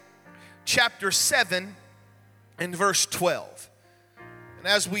chapter 7 and verse 12. And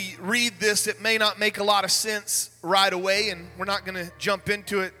as we read this, it may not make a lot of sense right away, and we're not going to jump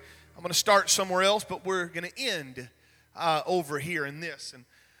into it. I'm going to start somewhere else, but we're going to end over here in this.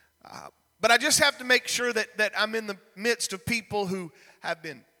 But I just have to make sure that I'm in the midst of people who have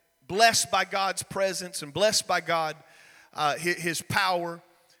been blessed by God's presence and blessed by God, His power,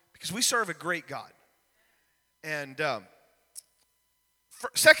 because we serve a great God. And 1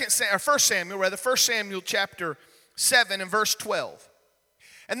 Samuel chapter 7 and verse 12.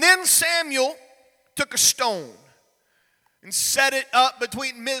 And then Samuel took a stone and set it up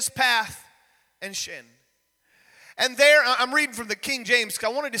between Mizpah and Shen. And there, I'm reading from the King James because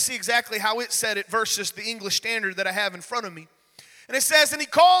I wanted to see exactly how it said it versus the English Standard that I have in front of me. And it says, and he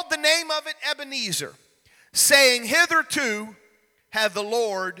called the name of it Ebenezer, saying, hitherto hath the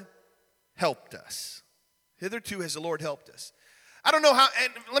Lord helped us. Hitherto has the Lord helped us. I don't know how,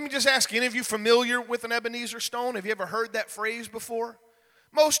 and let me just ask you, any of you familiar with an Ebenezer stone? Have you ever heard that phrase before?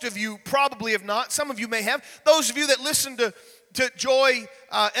 Most of you probably have not. Some of you may have. Those of you that listen to Joy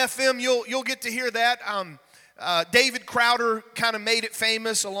FM, you'll get to hear that. David Crowder kind of made it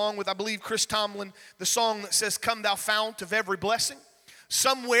famous along with, I believe, Chris Tomlin, the song that says, come thou fount of every blessing.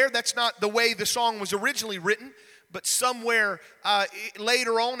 Somewhere, that's not the way the song was originally written, but somewhere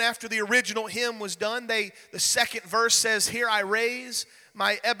later on after the original hymn was done, the second verse says, here I raise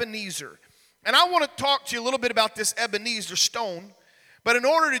my Ebenezer. And I want to talk to you a little bit about this Ebenezer stone, but in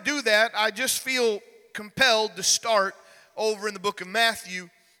order to do that, I just feel compelled to start over in the book of Matthew,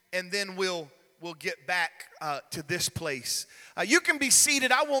 and then we'll get back to this place. You can be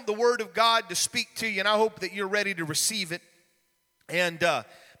seated. I want the Word of God to speak to you, and I hope that you're ready to receive it.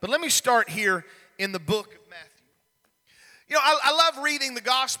 But let me start here in the book of Matthew. You know, I love reading the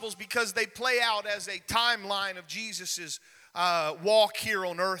Gospels because they play out as a timeline of Jesus' walk here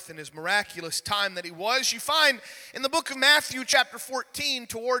on earth and his miraculous time that he was. You find in the book of Matthew chapter 14,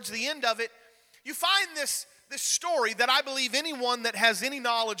 towards the end of it, you find this story that I believe anyone that has any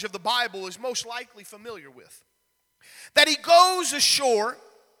knowledge of the Bible is most likely familiar with. That he goes ashore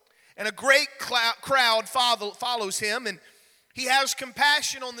and a great crowd follows him, and he has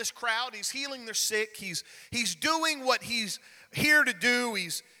compassion on this crowd. He's healing their sick. He's doing what he's here to do.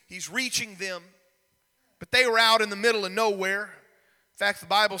 He's reaching them. But they were out in the middle of nowhere. In fact, the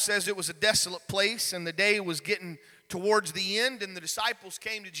Bible says it was a desolate place, and the day was getting towards the end, and the disciples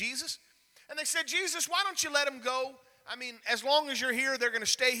came to Jesus. And they said, Jesus, why don't you let them go? I mean, as long as you're here, they're going to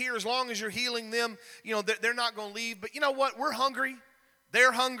stay here. As long as you're healing them, you know, they're not going to leave. But you know what? We're hungry.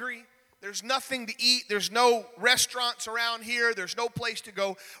 They're hungry. There's nothing to eat. There's no restaurants around here. There's no place to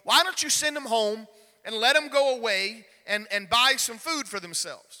go. Why don't you send them home and let them go away and buy some food for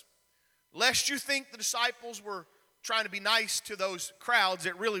themselves? Lest you think the disciples were trying to be nice to those crowds,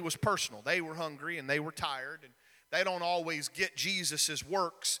 it really was personal. They were hungry and they were tired, and they don't always get Jesus'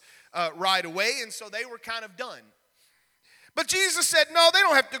 works right away, and so they were kind of done. But Jesus said, no, they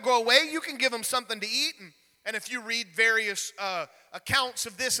don't have to go away. You can give them something to eat. And if you read various accounts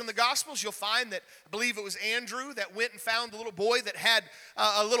of this in the Gospels, you'll find that, I believe it was Andrew that went and found the little boy that had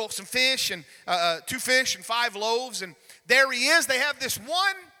some fish and 2 fish and 5 loaves. And there he is. They have this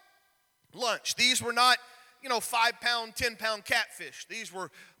one lunch. These were not, 5-pound, 10-pound catfish. These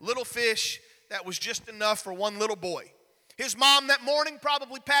were little fish that was just enough for one little boy. His mom that morning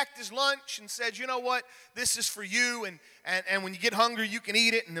probably packed his lunch and said, you know what, this is for you, and when you get hungry, you can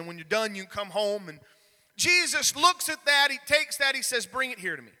eat it, and then when you're done, you can come home. And Jesus looks at that, he takes that, he says, bring it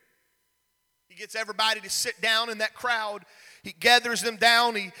here to me. He gets everybody to sit down in that crowd. He gathers them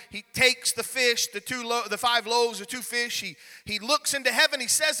down. He takes the fish, the 5 loaves, the 2 fish. He looks into heaven. He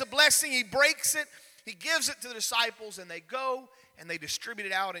says a blessing. He breaks it. He gives it to the disciples, and they go and they distribute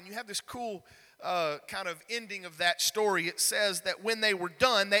it out. And you have this cool kind of ending of that story. It says that when they were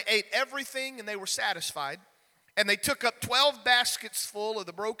done, they ate everything and they were satisfied. And they took up 12 baskets full of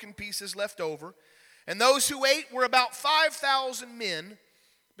the broken pieces left over. And those who ate were about 5,000 men,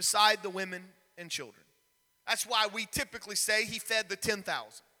 beside the women and children. That's why we typically say he fed the 10,000.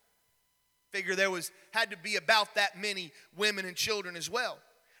 Figure there had to be about that many women and children as well.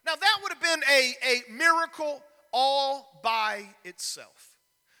 Now that would have been a miracle all by itself.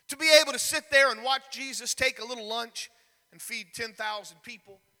 To be able to sit there and watch Jesus take a little lunch and feed 10,000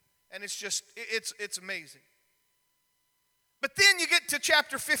 people, and it's amazing. But then you get to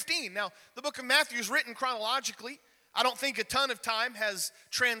chapter 15. Now, the book of Matthew is written chronologically. I don't think a ton of time has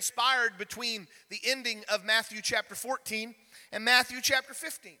transpired between the ending of Matthew chapter 14 and Matthew chapter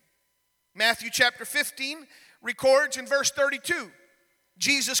 15. Matthew chapter 15 records in verse 32,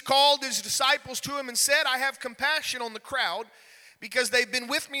 Jesus called his disciples to him and said, I have compassion on the crowd because they've been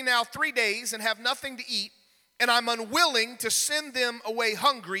with me now 3 days and have nothing to eat, and I'm unwilling to send them away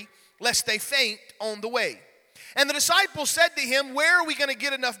hungry, lest they faint on the way. And the disciples said to him, where are we going to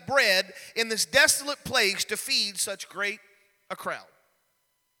get enough bread in this desolate place to feed such great a crowd?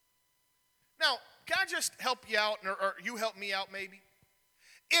 Now, can I just help you out, or you help me out maybe?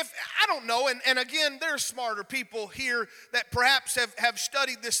 If, I don't know, and again, there's smarter people here that perhaps have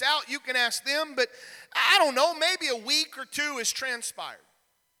studied this out. You can ask them, but I don't know, maybe a week or two has transpired.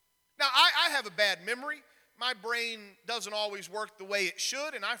 Now, I have a bad memory. My brain doesn't always work the way it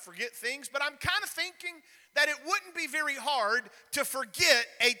should, and I forget things, but I'm kind of thinking that it wouldn't be very hard to forget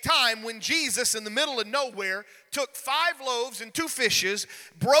a time when Jesus, in the middle of nowhere, took 5 loaves and 2 fishes,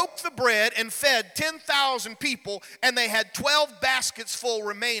 broke the bread, and fed 10,000 people, and they had 12 baskets full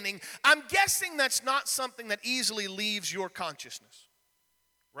remaining. I'm guessing that's not something that easily leaves your consciousness,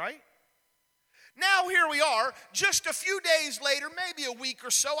 right? Now here we are, just a few days later, maybe a week or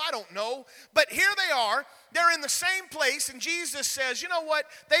so, I don't know. But here they are, they're in the same place, and Jesus says, you know what,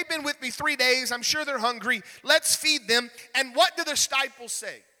 they've been with me 3 days, I'm sure they're hungry, let's feed them. And what do the disciples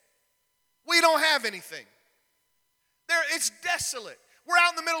say? We don't have anything. It's desolate. We're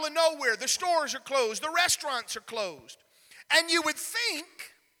out in the middle of nowhere, the stores are closed, the restaurants are closed. And you would think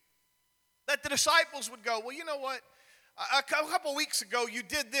that the disciples would go, well, you know what, a couple weeks ago you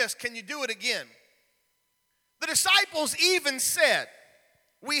did this, can you do it again? The disciples even said,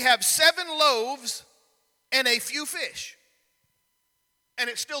 we have 7 loaves and a few fish. And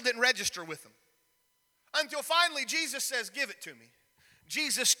it still didn't register with them. Until finally Jesus says, give it to me.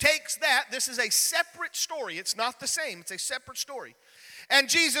 Jesus takes that. This is a separate story. It's not the same. It's a separate story. And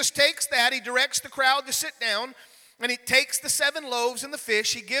Jesus takes that. He directs the crowd to sit down. And he takes the 7 loaves and the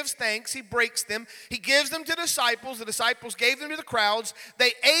fish, he gives thanks, he breaks them, he gives them to the disciples gave them to the crowds.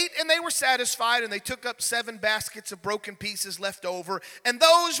 They ate and they were satisfied, and they took up 7 baskets of broken pieces left over. And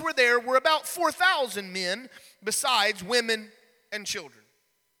those were there were about 4,000 men, besides women and children.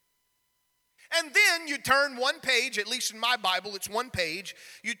 And then you turn one page, at least in my Bible, it's one page.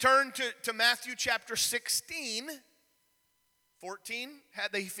 You turn to Matthew chapter 16. 14,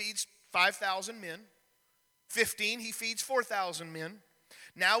 he feeds 5,000 men. 15, he feeds 4,000 men.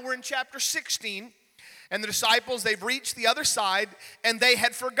 Now we're in chapter 16, and the disciples, they've reached the other side, and they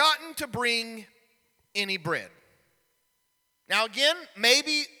had forgotten to bring any bread. Now again,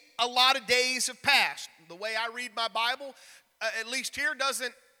 maybe a lot of days have passed. The way I read my Bible, at least here,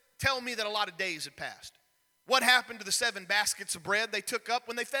 doesn't tell me that a lot of days have passed. What happened to the 7 baskets of bread they took up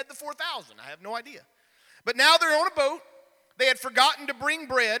when they fed the 4,000? I have no idea. But now they're on a boat. They had forgotten to bring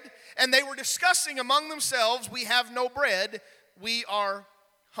bread, and they were discussing among themselves, we have no bread, we are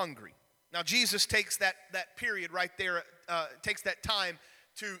hungry. Now Jesus takes that period right there, takes that time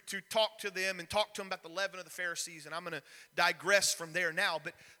to talk to them and talk to them about the leaven of the Pharisees, and I'm going to digress from there now.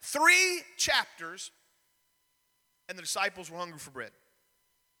 But 3 chapters, and the disciples were hungry for bread.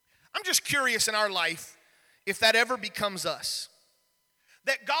 I'm just curious in our life if that ever becomes us.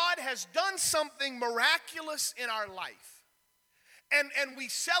 That God has done something miraculous in our life. And we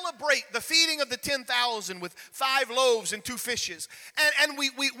celebrate the feeding of the 10,000 with 5 loaves and 2 fishes. And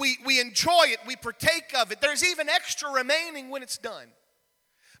we enjoy it. We partake of it. There's even extra remaining when it's done.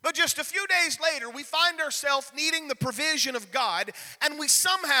 But just a few days later, we find ourselves needing the provision of God. And we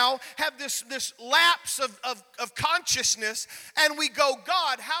somehow have this lapse of consciousness. And we go,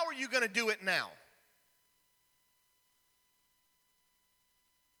 God, how are you going to do it now?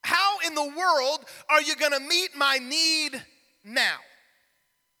 How in the world are you going to meet my need now?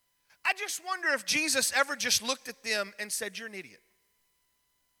 I just wonder if Jesus ever just looked at them and said, you're an idiot.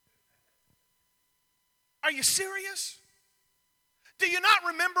 Are you serious? Do you not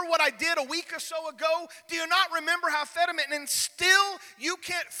remember what I did a week or so ago? Do you not remember how I fed them? And still you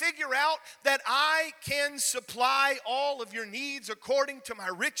can't figure out that I can supply all of your needs according to my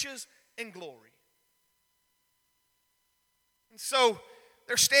riches and glory. And so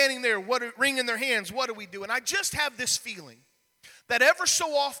they're standing there, wringing their hands. What do we do? And I just have this feeling that ever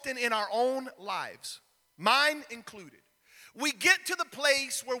so often in our own lives, mine included, we get to the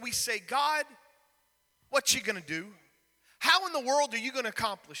place where we say, God, what you going to do? How in the world are you going to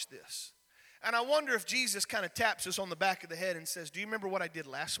accomplish this? And I wonder if Jesus kind of taps us on the back of the head and says, do you remember what I did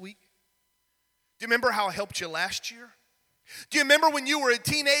last week? Do you remember how I helped you last year? Do you remember when you were a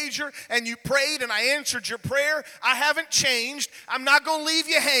teenager and you prayed and I answered your prayer? I haven't changed. I'm not going to leave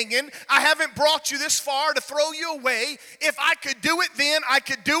you hanging. I haven't brought you this far to throw you away. If I could do it then, I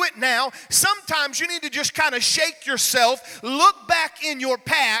could do it now. Sometimes you need to just kind of shake yourself, look back in your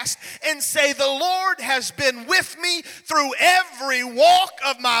past and say, the Lord has been with me through every walk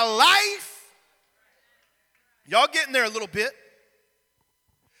of my life. Y'all getting there a little bit.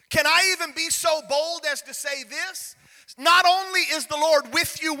 even be so bold as to say this. Not only is the Lord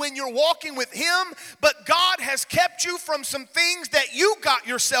with you when you're walking with Him, but God has kept you from some things that you got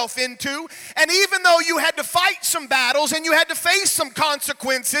yourself into. And even though you had to fight some battles and you had to face some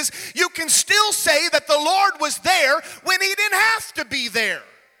consequences, you can still say that the Lord was there when He didn't have to be there.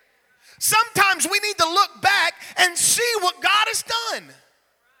 Sometimes we need to look back and see what God has done.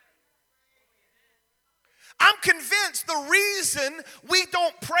 I'm convinced the reason we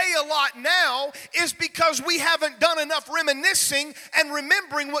don't pray a lot now is because we haven't done enough reminiscing and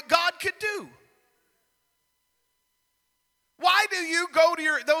remembering what God could do. Why do you go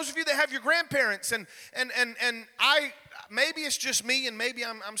to those of you that have your grandparents and I, maybe it's just me and maybe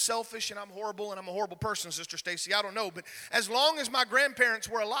I'm selfish and I'm horrible and I'm a horrible person, Sister Stacy, I don't know, but as long as my grandparents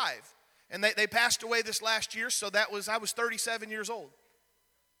were alive, and they passed away this last year, so I was 37 years old.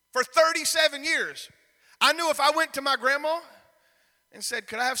 For 37 years. I knew if I went to my grandma and said,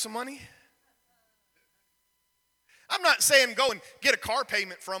 could I have some money? I'm not saying go and get a car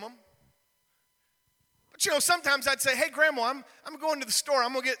payment from them. But sometimes I'd say, hey grandma, I'm going to the store.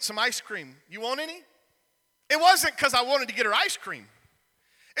 I'm going to get some ice cream. You want any? It wasn't because I wanted to get her ice cream.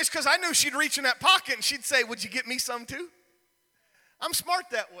 It's because I knew she'd reach in that pocket and she'd say, would you get me some too? I'm smart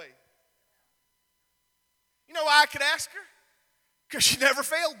that way. You know why I could ask her? Because she never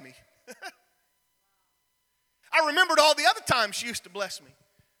failed me. I remembered all the other times she used to bless me.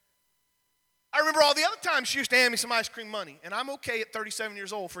 I remember all the other times she used to hand me some ice cream money. And I'm okay at 37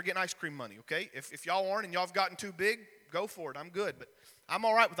 years old for getting ice cream money, okay? If y'all aren't and y'all have gotten too big, go for it. I'm good. But I'm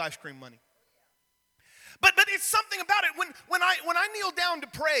all right with ice cream money. But it's something about it. When I kneel down to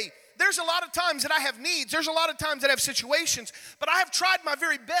pray, there's a lot of times that I have needs. There's a lot of times that I have situations. But I have tried my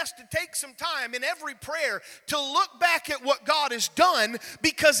very best to take some time in every prayer to look back at what God has done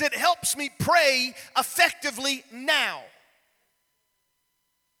because it helps me pray effectively now.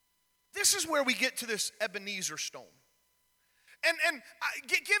 This is where we get to this Ebenezer stone. And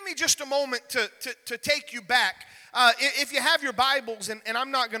give me just a moment to take you back. If you have your Bibles, and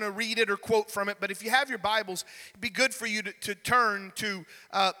I'm not going to read it or quote from it, but if you have your Bibles, it'd be good for you to turn to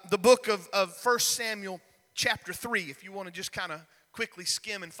the book of 1 Samuel chapter 3, if you want to just kind of quickly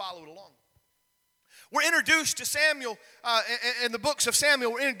skim and follow it along. We're introduced to Samuel, in the books of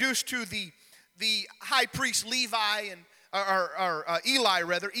Samuel, we're introduced to the high priest Eli,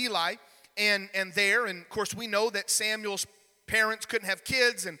 and of course we know that Samuel's parents couldn't have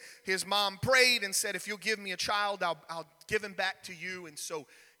kids, and his mom prayed and said, if you'll give me a child, I'll give him back to you. And so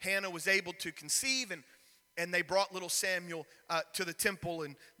Hannah was able to conceive, and they brought little Samuel to the temple,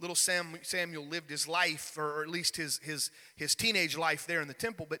 and little Samuel lived his life, or at least his teenage life there in the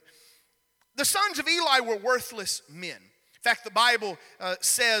temple. But the sons of Eli were worthless men. In fact, the Bible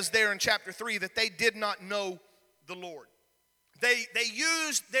says there in chapter 3 that they did not know the Lord. They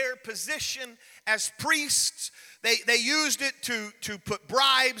used their position as priests. They used it to put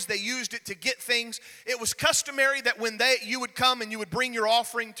bribes. They used it to get things. It was customary that when you would come and you would bring your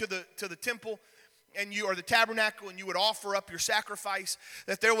offering to the temple or the tabernacle, and you would offer up your sacrifice,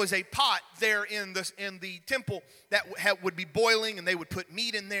 that there was a pot there in the temple that would be boiling, and they would put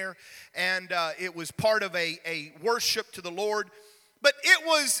meat in there, and it was part of a worship to the Lord. But it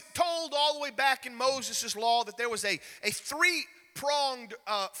was told all the way back in Moses' law that there was a three-pronged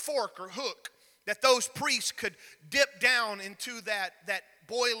fork or hook that those priests could dip down into that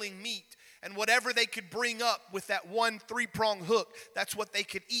boiling meat, and whatever they could bring up with that one three-pronged hook, that's what they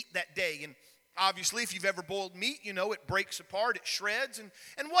could eat that day. And obviously, if you've ever boiled meat, you know it breaks apart, it shreds. And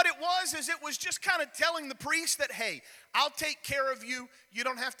what it was just kind of telling the priest that, hey, I'll take care of you. You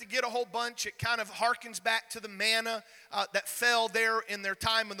don't have to get a whole bunch. It kind of harkens back to the manna that fell there in their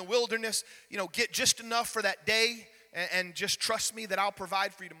time in the wilderness. Get just enough for that day, and just trust me that I'll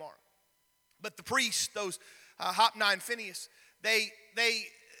provide for you tomorrow. But the priests, those Hophni and Phinehas, they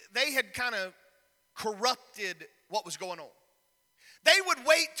had kind of corrupted what was going on. They would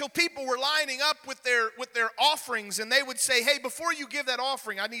wait till people were lining up with their offerings, and they would say, hey, before you give that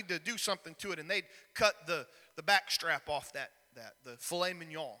offering, I need to do something to it. And they'd cut the back strap off the filet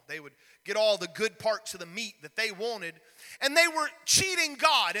mignon. They would get all the good parts of the meat that they wanted. And they were cheating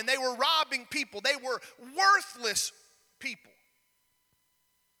God, and they were robbing people. They were worthless people.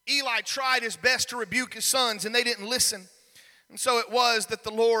 Eli tried his best to rebuke his sons, and they didn't listen. And so it was that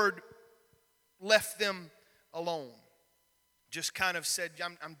the Lord left them alone. Just kind of said,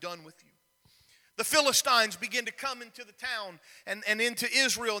 I'm done with you. The Philistines begin to come into the town and into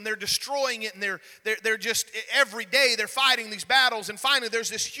Israel, and they're destroying it, and they're just, every day they're fighting these battles. And finally there's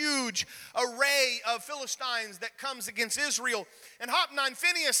this huge array of Philistines that comes against Israel. And Hophni and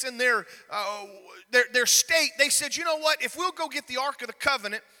Phinehas in their state, they said, you know what, if we'll go get the Ark of the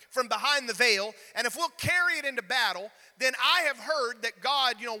Covenant from behind the veil, and if we'll carry it into battle, then I have heard that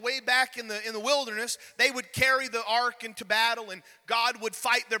God, way back in the wilderness, they would carry the ark into battle, and God would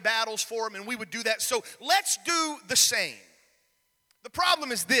fight their battles for them, and we would do that. So let's do the same. The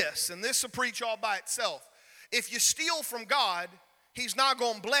problem is this, and this will preach all by itself. If you steal from God, He's not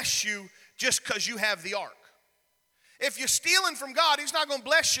going to bless you just because you have the ark. If you're stealing from God, He's not going to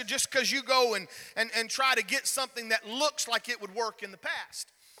bless you just because you go and try to get something that looks like it would work in the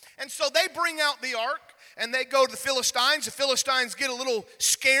past. And so they bring out the ark and they go to the Philistines. The Philistines get a little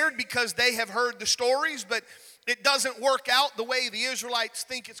scared because they have heard the stories, but it doesn't work out the way the Israelites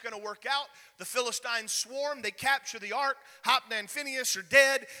think it's going to work out. The Philistines swarm. They capture the ark. Hophni and Phinehas are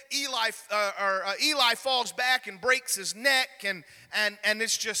dead. Eli falls back and breaks his neck, and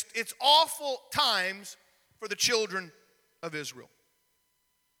it's awful times for the children of Israel.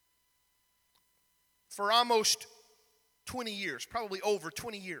 For almost 20 years, probably over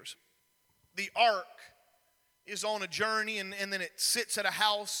 20 years, the ark is on a journey, and then it sits at a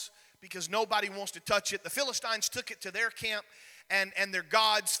house because nobody wants to touch it. The Philistines took it to their camp, and their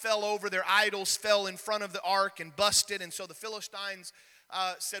gods fell over, their idols fell in front of the ark and busted, and so the Philistines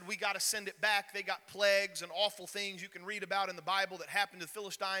said, we got to send it back. They got plagues and awful things you can read about in the Bible that happened to the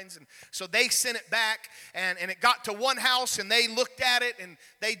Philistines. And so they sent it back, and it got to one house, and they looked at it, and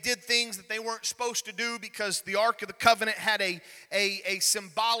they did things that they weren't supposed to do because the Ark of the Covenant had a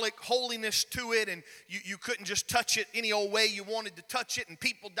symbolic holiness to it, and you couldn't just touch it any old way you wanted to touch it, and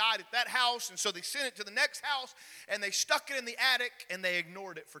people died at that house. And so they sent it to the next house, and they stuck it in the attic, and they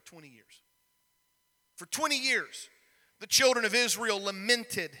ignored it for 20 years. For 20 years. The children of Israel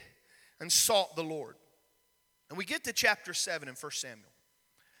lamented and sought the Lord. And we get to chapter 7 in 1 Samuel.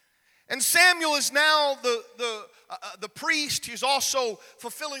 And Samuel is now the priest. He's also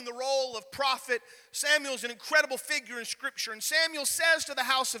fulfilling the role of prophet. Samuel is an incredible figure in Scripture. And Samuel says to the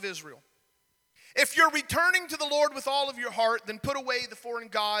house of Israel, if you're returning to the Lord with all of your heart, then put away the foreign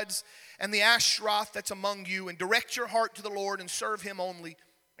gods and the Ashtaroth that's among you, and direct your heart to the Lord and serve Him only,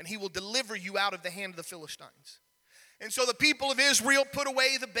 and He will deliver you out of the hand of the Philistines. And so the people of Israel put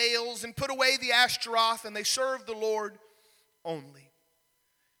away the Baals and put away the Ashtaroth, and they served the Lord only.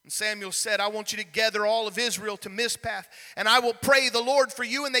 And Samuel said, I want you to gather all of Israel to Mizpah, and I will pray the Lord for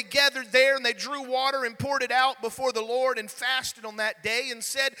you. And they gathered there, and they drew water and poured it out before the Lord, and fasted on that day, and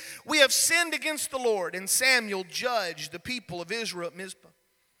said, we have sinned against the Lord. And Samuel judged the people of Israel at Mizpah.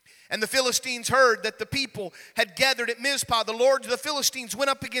 And the Philistines heard that the people had gathered at Mizpah. The lords of the Philistines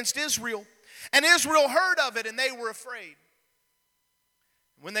went up against Israel. And Israel heard of it, and they were afraid.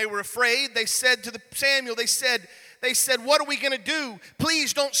 When they were afraid, they said to Samuel, they said, what are we going to do?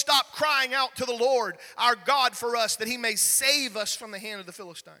 Please don't stop crying out to the Lord, our God, for us, that He may save us from the hand of the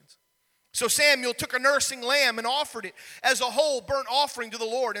Philistines. So Samuel took a nursing lamb and offered it as a whole burnt offering to the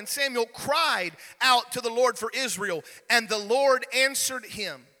Lord. And Samuel cried out to the Lord for Israel, and the Lord answered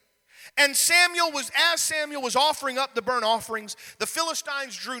him. And as Samuel was offering up the burnt offerings, the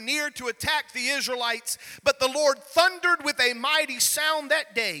Philistines drew near to attack the Israelites. But the Lord thundered with a mighty sound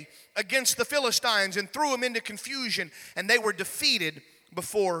that day against the Philistines and threw them into confusion, and they were defeated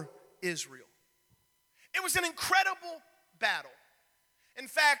before Israel. It was an incredible battle. In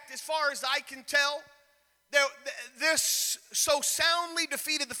fact, as far as I can tell, this so soundly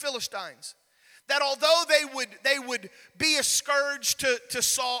defeated the Philistines that although they would be a scourge to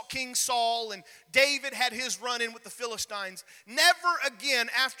Saul, King Saul, and David had his run-in with the Philistines, never again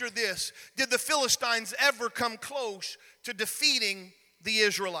after this did the Philistines ever come close to defeating the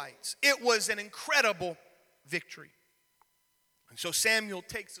Israelites. It was an incredible victory. And so Samuel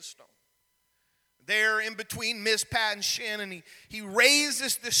takes a stone there in between Mizpah and Shen, and he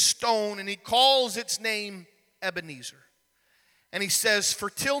raises this stone, and he calls its name Ebenezer. And he says, for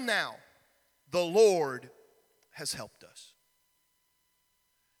till now, the Lord has helped us.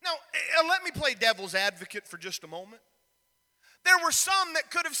 Now, let me play devil's advocate for just a moment. There were some that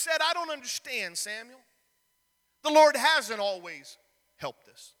could have said, I don't understand, Samuel. The Lord hasn't always helped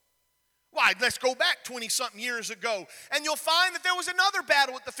us. Why, let's go back 20-something years ago, and you'll find that there was another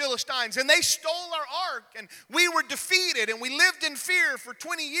battle with the Philistines, and they stole our ark, and we were defeated, and we lived in fear for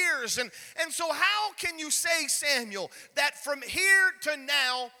 20 years. And so how can you say, Samuel, that from here to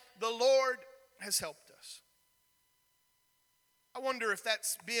now, the Lord has helped us? I wonder if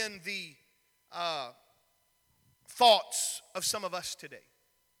that's been the thoughts of some of us today.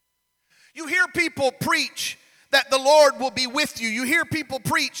 You hear people preach that the Lord will be with you. You hear people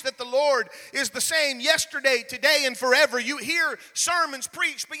preach that the Lord is the same yesterday, today, and forever. You hear sermons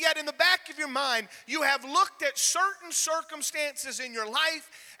preached, but yet in the back of your mind, you have looked at certain circumstances in your life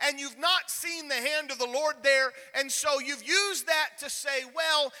and you've not seen the hand of the Lord there, and so you've used that to say,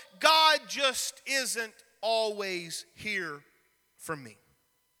 well, God just isn't always here for me.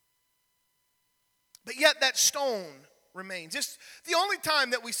 But yet that stone remains. It's the only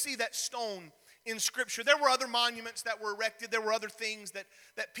time that we see that stone in Scripture. There were other monuments that were erected. There were other things that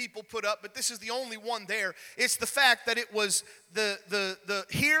people put up, but this is the only one there. It's the fact that it was the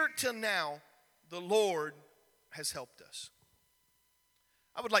here till now, the Lord has helped us.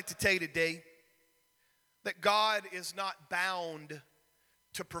 I would like to tell you today that God is not bound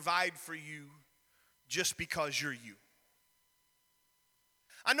to provide for you just because you're you.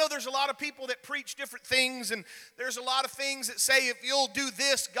 I know there's a lot of people that preach different things, and there's a lot of things that say if you'll do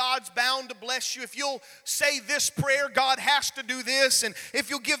this, God's bound to bless you. If you'll say this prayer, God has to do this. And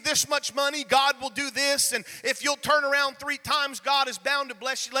if you'll give this much money, God will do this. And if you'll turn around 3 times, God is bound to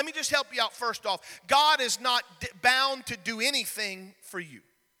bless you. Let me just help you out first off. God is not bound to do anything for you.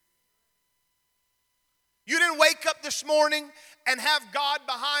 You didn't wake up this morning and have God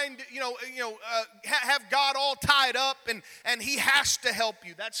behind, have God all tied up and He has to help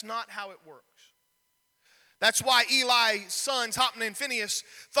you. That's not how it works. That's why Eli's sons, Hophni and Phinehas,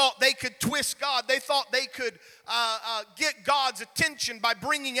 thought they could twist God. They thought they could get God's attention by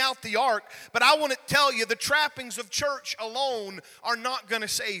bringing out the ark. But I want to tell you, the trappings of church alone are not going to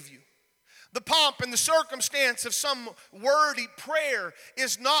save you. The pomp and the circumstance of some wordy prayer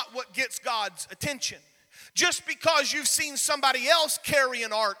is not what gets God's attention. Just because you've seen somebody else carry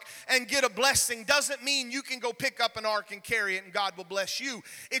an ark and get a blessing doesn't mean you can go pick up an ark and carry it and God will bless you.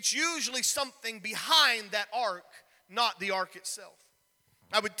 It's usually something behind that ark, not the ark itself.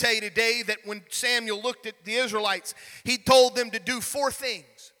 I would tell you today that when Samuel looked at the Israelites, he told them to do 4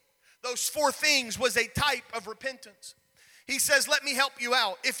 things. Those 4 things was a type of repentance. He says, let me help you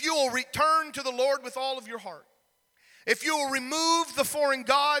out. If you will return to the Lord with all of your heart, if you will remove the foreign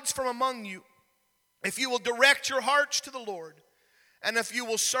gods from among you, if you will direct your hearts to the Lord, and if you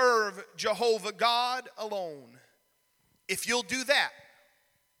will serve Jehovah God alone, if you'll do that,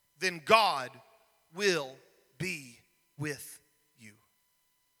 then God will be with you.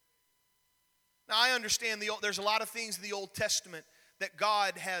 Now I understand there's a lot of things in the Old Testament that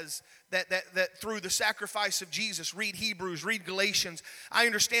God has, that through the sacrifice of Jesus, read Hebrews, read Galatians. I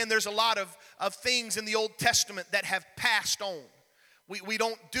understand there's a lot of things in the Old Testament that have passed on. We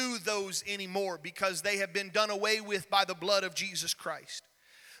don't do those anymore because they have been done away with by the blood of Jesus Christ.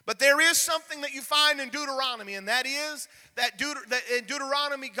 But there is something that you find in Deuteronomy, and that is that in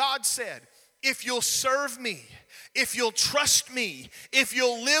Deuteronomy God said, if you'll serve me, if you'll trust me, if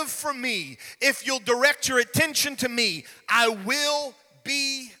you'll live for me, if you'll direct your attention to me, I will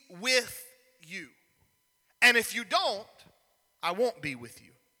be with you. And if you don't, I won't be with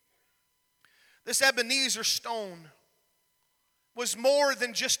you. This Ebenezer stone was more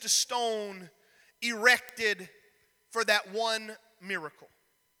than just a stone erected for that one miracle.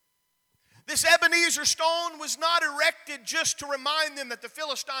 This Ebenezer stone was not erected just to remind them that the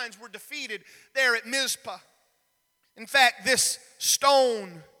Philistines were defeated there at Mizpah. In fact, this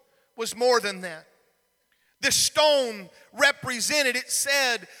stone was more than that. This stone represented, it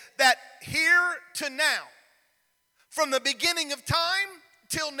said that here to now, from the beginning of time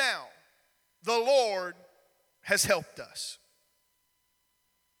till now, the Lord has helped us.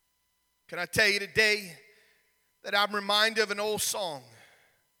 Can I tell you today that I'm reminded of an old song?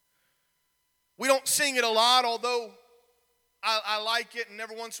 We don't sing it a lot, although I like it, and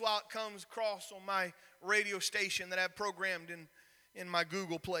every once in a while it comes across on my radio station that I've programmed in my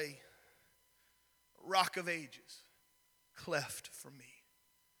Google Play. Rock of Ages, cleft for me.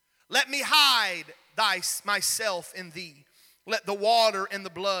 Let me hide myself in thee. Let the water and the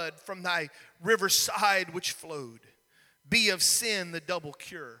blood from thy riverside which flowed be of sin the double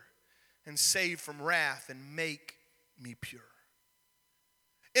cure, and save from wrath and make me pure.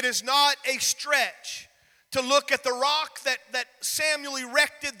 It is not a stretch to look at the rock that Samuel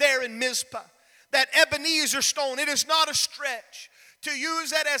erected there in Mizpah, that Ebenezer stone. It is not a stretch to use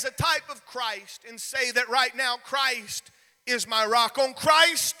that as a type of Christ and say that right now Christ is my rock. On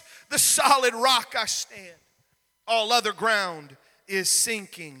Christ, the solid rock I stand. All other ground is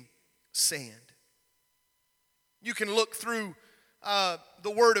sinking sand. You can look through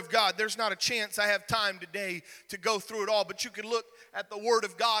the Word of God. There's not a chance I have time today to go through it all, but you can look at the Word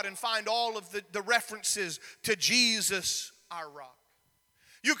of God and find all of the references to Jesus, our rock.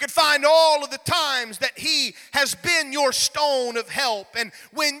 You could find all of the times that he has been your stone of help. And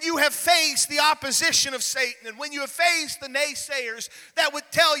when you have faced the opposition of Satan, and when you have faced the naysayers that would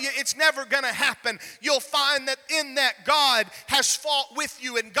tell you it's never going to happen, you'll find that in that God has fought with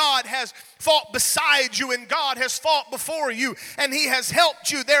you, and God has fought beside you, and God has fought before you, and he has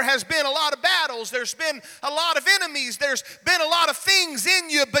helped you. There has been a lot of battles. There's been a lot of enemies. There's been a lot of things in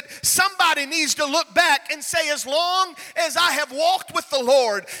you, but somebody needs to look back and say, as long as I have walked with the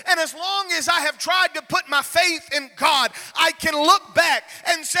Lord, and as long as I have tried to put my faith in God, I can look back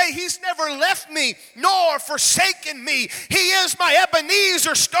and say he's never left me nor forsaken me. He is my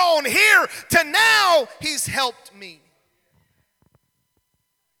Ebenezer stone. Here to now, he's helped me.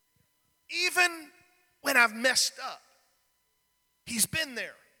 Even when I've messed up, he's been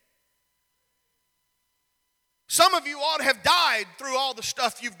there. Some of you ought to have died through all the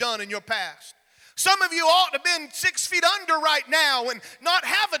stuff you've done in your past. Some of you ought to have been 6 feet under right now and not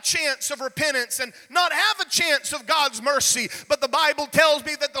have a chance of repentance and not have a chance of God's mercy. But the Bible tells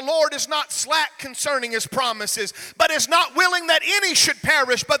me that the Lord is not slack concerning his promises, but is not willing that any should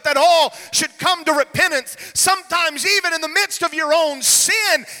perish, but that all should come to repentance. Sometimes even in the midst of your own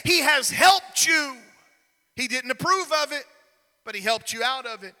sin, he has helped you. He didn't approve of it, but he helped you out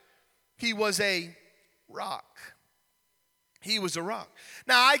of it. He was a rock. He was a rock.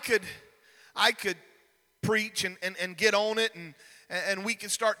 Now I could preach and get on it, and we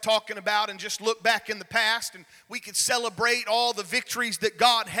could start talking about and just look back in the past, and we could celebrate all the victories that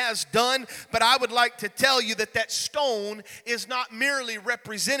God has done. But I would like to tell you that that stone is not merely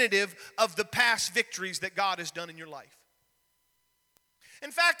representative of the past victories that God has done in your life.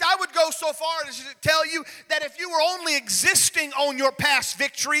 In fact, I would go so far as to tell you that if you were only existing on your past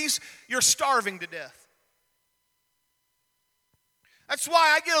victories, you're starving to death. That's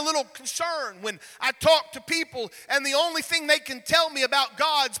why I get a little concerned when I talk to people and the only thing they can tell me about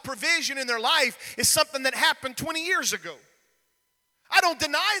God's provision in their life is something that happened 20 years ago. I don't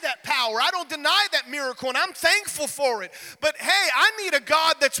deny that power. I don't deny that miracle, and I'm thankful for it. But hey, I need a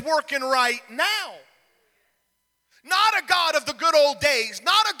God that's working right now. Not a God of the good old days,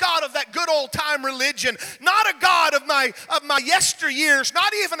 not a God of that good old time religion, not a God of my yesteryears,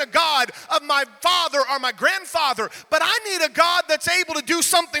 not even a God of my father or my grandfather, but I need a God that's able to do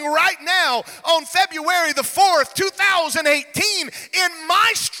something right now on February the 4th, 2018, in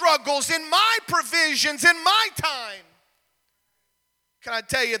my struggles, in my provisions, in my time. Can I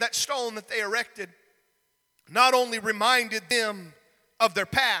tell you, that stone that they erected not only reminded them of their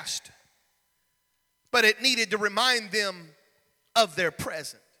past, but it needed to remind them of their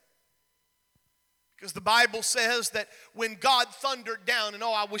present. Because the Bible says that when God thundered down, and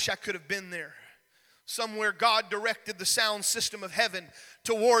I wish I could have been there. Somewhere God directed the sound system of heaven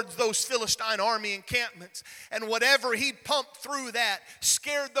towards those Philistine army encampments. And whatever he pumped through that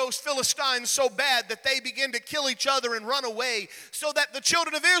scared those Philistines so bad that they began to kill each other and run away so that the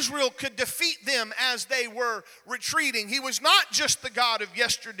children of Israel could defeat them as they were retreating. He was not just the God of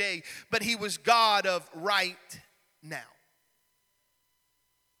yesterday, but he was God of right now.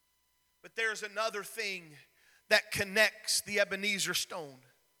 But there's another thing that connects the Ebenezer stone.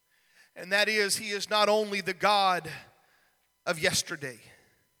 And that is, he is not only the God of yesterday.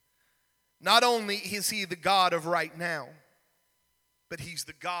 Not only is he the God of right now, but he's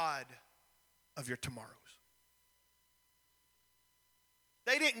the God of your tomorrows.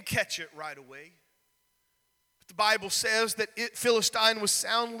 They didn't catch it right away. But the Bible says that Philistine was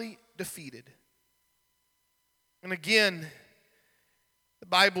soundly defeated. And again, the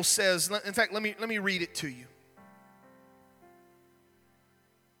Bible says, in fact, let me read it to you.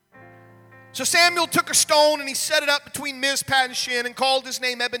 So Samuel took a stone and he set it up between Mizpah and Shen and called his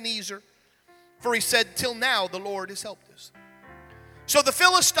name Ebenezer. For he said, till now the Lord has helped us. So the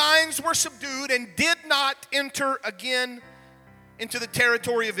Philistines were subdued and did not enter again into the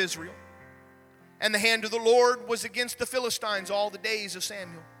territory of Israel. And the hand of the Lord was against the Philistines all the days of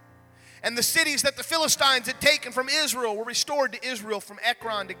Samuel. And the cities that the Philistines had taken from Israel were restored to Israel from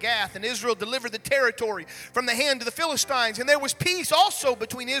Ekron to Gath. And Israel delivered the territory from the hand of the Philistines. And there was peace also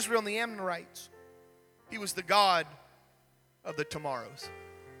between Israel and the Amorites. He was the God of the tomorrows.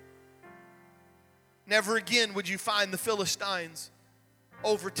 Never again would you find the Philistines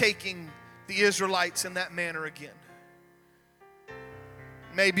overtaking the Israelites in that manner again.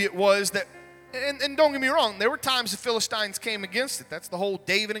 Maybe it was that, and don't get me wrong, there were times the Philistines came against it. That's the whole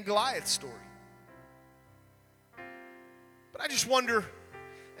David and Goliath story. But I just wonder,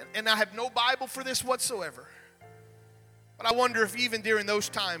 and I have no Bible for this whatsoever, but I wonder if even during those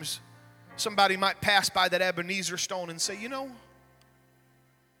times somebody might pass by that Ebenezer stone and say,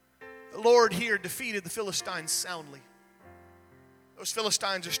 the Lord here defeated the Philistines soundly. Those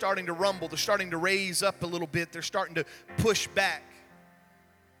Philistines are starting to rumble. They're starting to raise up a little bit. They're starting to push back.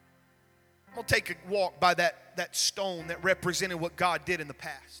 I'm going to take a walk by that stone that represented what God did in the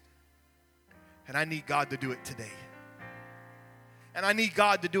past. And I need God to do it today. And I need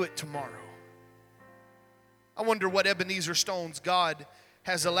God to do it tomorrow. I wonder what Ebenezer stones God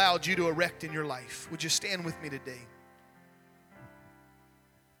has allowed you to erect in your life. Would you stand with me today?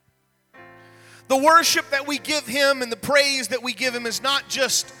 The worship that we give Him and the praise that we give Him is not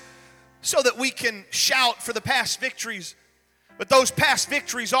just so that we can shout for the past victories, but those past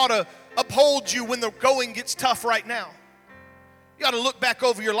victories ought to uphold you when the going gets tough right now. You ought to look back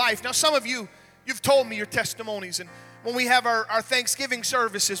over your life. Now, some of you, you've told me your testimonies, and when we have our Thanksgiving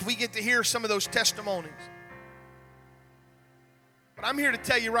services, we get to hear some of those testimonies. But I'm here to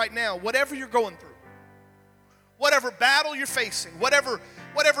tell you right now, whatever you're going through, whatever battle you're facing, whatever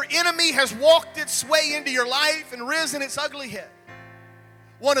enemy has walked its way into your life and risen its ugly head,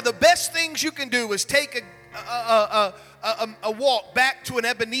 one of the best things you can do is take a walk back to an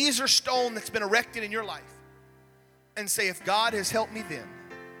Ebenezer stone that's been erected in your life and say, if God has helped me then,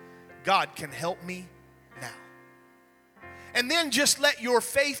 God can help me now. And then just let your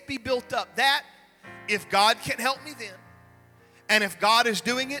faith be built up. That, if God can help me then, and if God is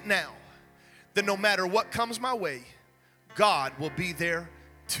doing it now, then no matter what comes my way, God will be there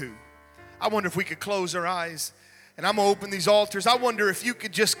too. I wonder if we could close our eyes, and I'm going to open these altars. I wonder if you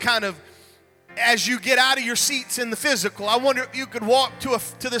could just kind of, as you get out of your seats in the physical, I wonder if you could walk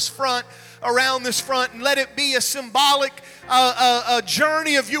to this front, around this front, and let it be a symbolic a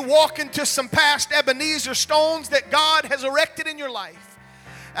journey of you walking to some past Ebenezer stones that God has erected in your life.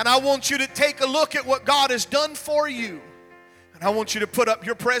 And I want you to take a look at what God has done for you. And I want you to put up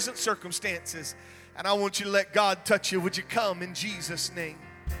your present circumstances. And I want you to let God touch you. Would you come in Jesus' name?